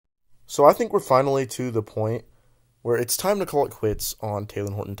So I think we're finally to the point where it's time to call it quits on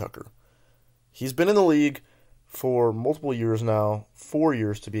Talen-Horton Tucker. He's been in the league for multiple years now, 4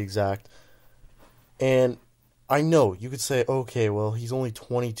 years to be exact. And I know you could say, okay, well, he's only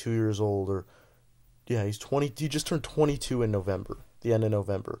 22 years old, or yeah, he's 20. He just turned 22 in November, the end of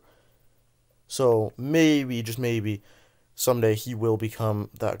November. So maybe, just maybe, someday he will become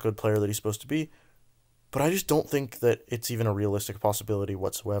that good player that he's supposed to be. But I just don't think that it's even a realistic possibility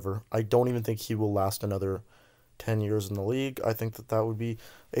whatsoever. I don't even think he will last another 10 years in the league. I think that that would be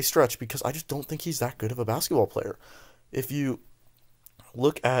a stretch because I just don't think he's that good of a basketball player. If you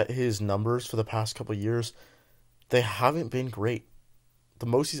look at his numbers for the past couple of years, they haven't been great. The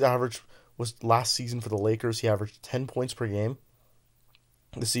most he's averaged was last season for the Lakers. He averaged 10 points per game.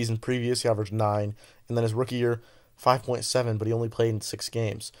 The season previous, he averaged 9. And then his rookie year, 5.7, but he only played in 6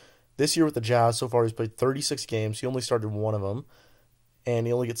 games. This year with the Jazz, so far he's played 36 games. He only started one of them, and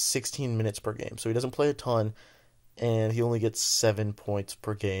he only gets 16 minutes per game. So he doesn't play a ton, and he only gets 7 points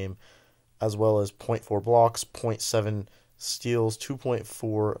per game, as well as 0.4 blocks, 0.7 steals,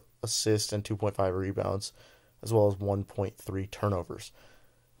 2.4 assists, and 2.5 rebounds, as well as 1.3 turnovers.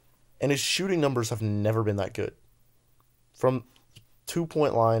 And his shooting numbers have never been that good. From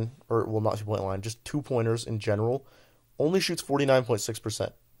 2-point line, or well, not 2-point line, just 2-pointers in general, only shoots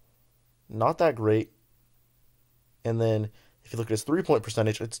 49.6%. Not that great. And then if you look at his 3-point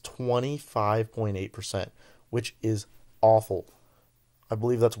percentage, it's 25.8%, which is awful. I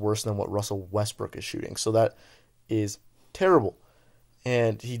believe that's worse than what Russell Westbrook is shooting. So that is terrible.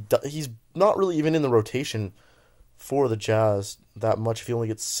 And he's not really even in the rotation for the Jazz that much if he only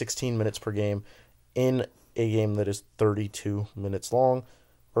gets 16 minutes per game in a game that is 32 minutes long,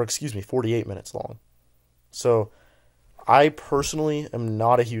 or excuse me, 48 minutes long. So I personally am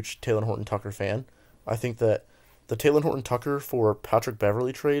not a huge Talen-Horton Tucker fan. I think that the Talen-Horton Tucker for Patrick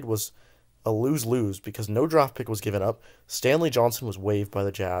Beverley trade was a lose-lose because no draft pick was given up. Stanley Johnson was waived by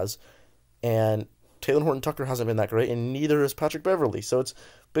the Jazz, and Talen-Horton Tucker hasn't been that great, and neither has Patrick Beverley. So it's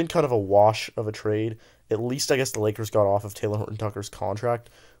been kind of a wash of a trade. At least I guess the Lakers got off of Talen-Horton Tucker's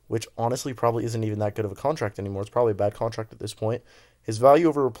contract, which honestly probably isn't even that good of a contract anymore. It's probably a bad contract at this point. His value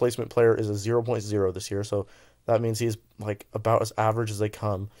over replacement player is a 0.0 this year, so that means he's like about as average as they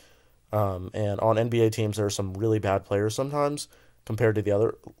come. And on NBA teams, there are some really bad players sometimes compared to the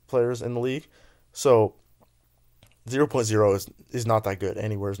other players in the league. So 0.0 is not that good.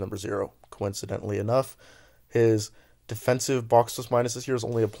 Anywhere is number 0, coincidentally enough. His defensive box plus minus this year is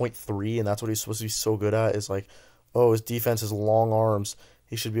only a 0.3, and that's what he's supposed to be so good at, is like, oh, his defense is long arms.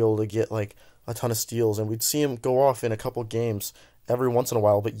 He should be able to get like a ton of steals, and we'd see him go off in a couple games every once in a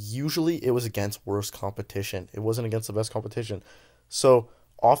while, but usually it was against worse competition. It wasn't against the best competition. So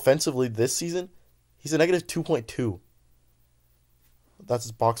offensively this season, he's a negative 2.2. That's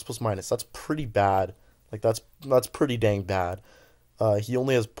his box plus minus. That's pretty bad. Like that's pretty dang bad. He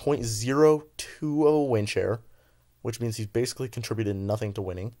only has 0.020 win share, which means he's basically contributed nothing to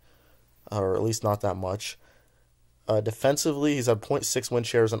winning, or at least not that much. Defensively, he's had 0.6 win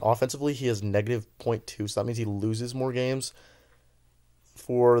shares, and offensively, he has negative 0.2. So that means he loses more games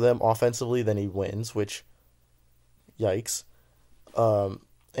for them offensively than he wins, which, yikes.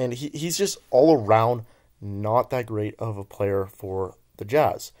 And he's just all around not that great of a player for the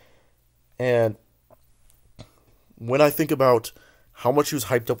Jazz. And when I think about how much he was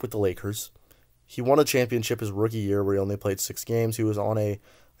hyped up with the Lakers, he won a championship his rookie year where he only played 6 games. He was on I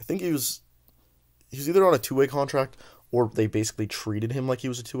think he was either on a 2-way contract or they basically treated him like he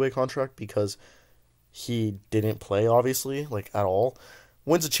was a 2-way contract because he didn't play, obviously, like at all.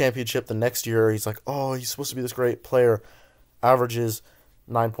 Wins a championship the next year. He's like, oh, he's supposed to be this great player. Averages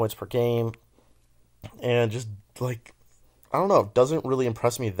 9 points per game. And just, like, I don't know, doesn't really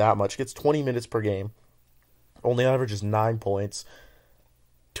impress me that much. Gets 20 minutes per game. Only averages 9 points.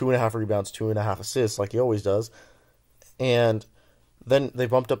 2.5 rebounds, 2.5 assists, like he always does. And then they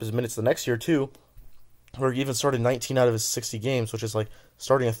bumped up his minutes the next year, too, where he even started 19 out of his 60 games, which is like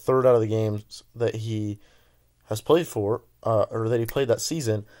starting a third out of the games that he has played for, or that he played that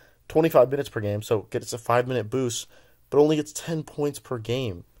season, 25 minutes per game, so gets a 5-minute boost, but only gets 10 points per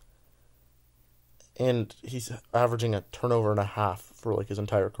game. And he's averaging a turnover and a half for like his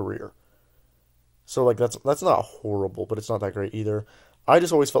entire career. So like that's not horrible, but it's not that great either. I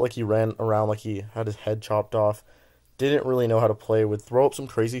just always felt like he ran around like he had his head chopped off. Didn't really know how to play, would throw up some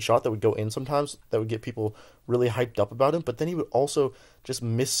crazy shot that would go in sometimes, that would get people really hyped up about him, but then he would also just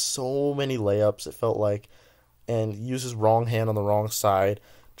miss so many layups, it felt like, and use his wrong hand on the wrong side,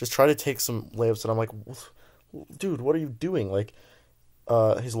 just try to take some layups, and I'm like, dude, what are you doing? Like,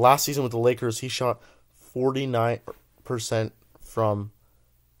 his last season with the Lakers, he shot 49% from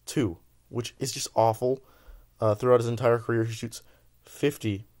 2. which is just awful. Throughout his entire career, he shoots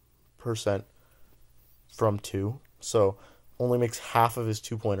 50% from 2, so only makes half of his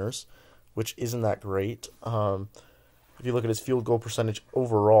 2-pointers, which isn't that great. If you look at his field goal percentage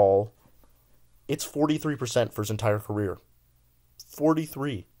overall, it's 43% for his entire career.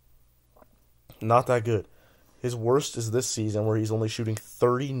 43. Not that good. His worst is this season, where he's only shooting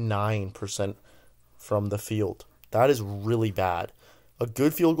 39% from the field. That is really bad. A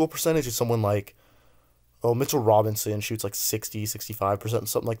good field goal percentage is someone like, Mitchell Robinson shoots like 60, 65%,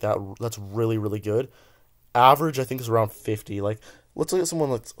 something like that. That's really, really good. Average, I think, is around 50. Like, let's look at someone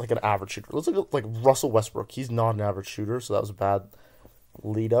that's like an average shooter. Let's look at like Russell Westbrook. He's not an average shooter, so that was a bad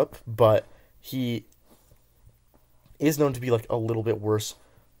lead up. But he is known to be like a little bit worse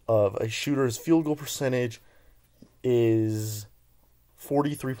of a shooter. His field goal percentage is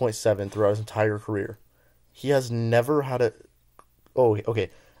 43.7 throughout his entire career. He has never had a... Oh, okay.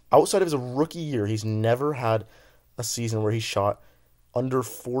 Outside of his rookie year, he's never had a season where he shot under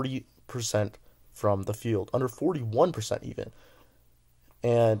 40% from the field. Under 41% even.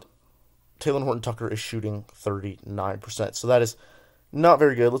 And Talen-Horton Tucker is shooting 39%. So that is not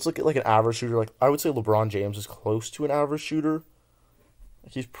very good. Let's look at like an average shooter. Like, I would say LeBron James is close to an average shooter.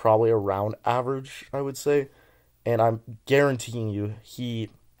 He's probably around average, I would say. And I'm guaranteeing you he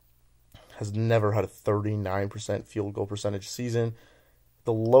has never had a 39% field goal percentage season.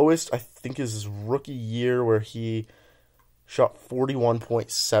 The lowest, I think, is his rookie year, where he shot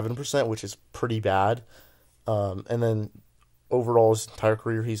 41.7%, which is pretty bad. And then overall, his entire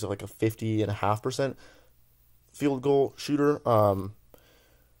career, he's like a 50.5% field goal shooter,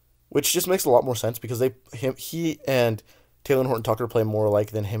 which just makes a lot more sense because he and Talen-Horton Tucker play more alike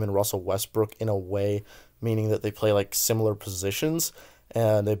than him and Russell Westbrook in a way, meaning that they play like similar positions,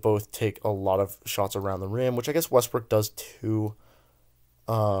 and they both take a lot of shots around the rim, which I guess Westbrook does too.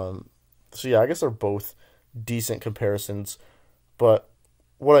 So yeah, I guess they're both decent comparisons, but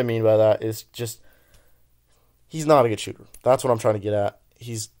what I mean by that is just he's not a good shooter. That's what I'm trying to get at.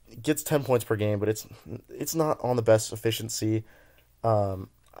 He gets 10 points per game, but it's not on the best efficiency.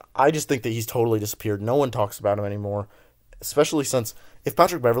 I just think that he's totally disappeared. No one talks about him anymore, especially since if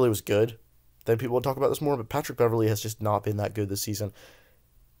Patrick Beverley was good, then people would talk about this more, but Patrick Beverley has just not been that good this season.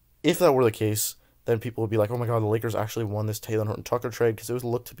 If that were the case, then people would be like, oh my god, the Lakers actually won this Talen-Horton Tucker trade, because it was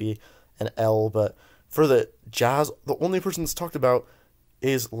looked to be an L. But for the Jazz, the only person that's talked about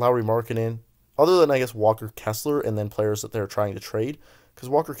is Lauri Markkanen, other than, I guess, Walker Kessler, and then players that they're trying to trade, because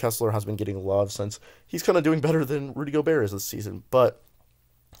Walker Kessler has been getting love since he's kind of doing better than Rudy Gobert is this season. But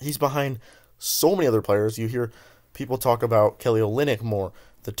he's behind so many other players. You hear people talk about Kelly Olynyk more,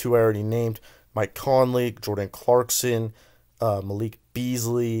 the two I already named, Mike Conley, Jordan Clarkson, Malik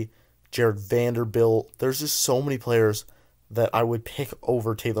Beasley, Jared Vanderbilt. There's just so many players that I would pick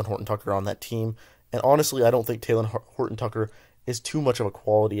over Talen-Horton Tucker on that team. And honestly, I don't think Talen-Horton Tucker is too much of a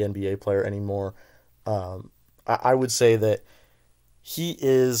quality NBA player anymore. I would say that he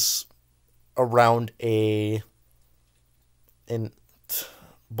is around an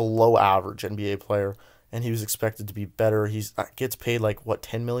below average NBA player, and he was expected to be better. He gets paid like what,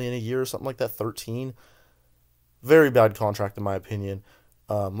 $10 million a year or something like that, 13. Very bad contract in my opinion.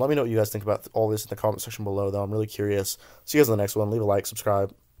 Let me know what you guys think about all this in the comment section below, though. I'm really curious. See you guys in the next one. Leave a like,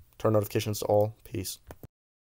 subscribe, turn notifications to all. Peace.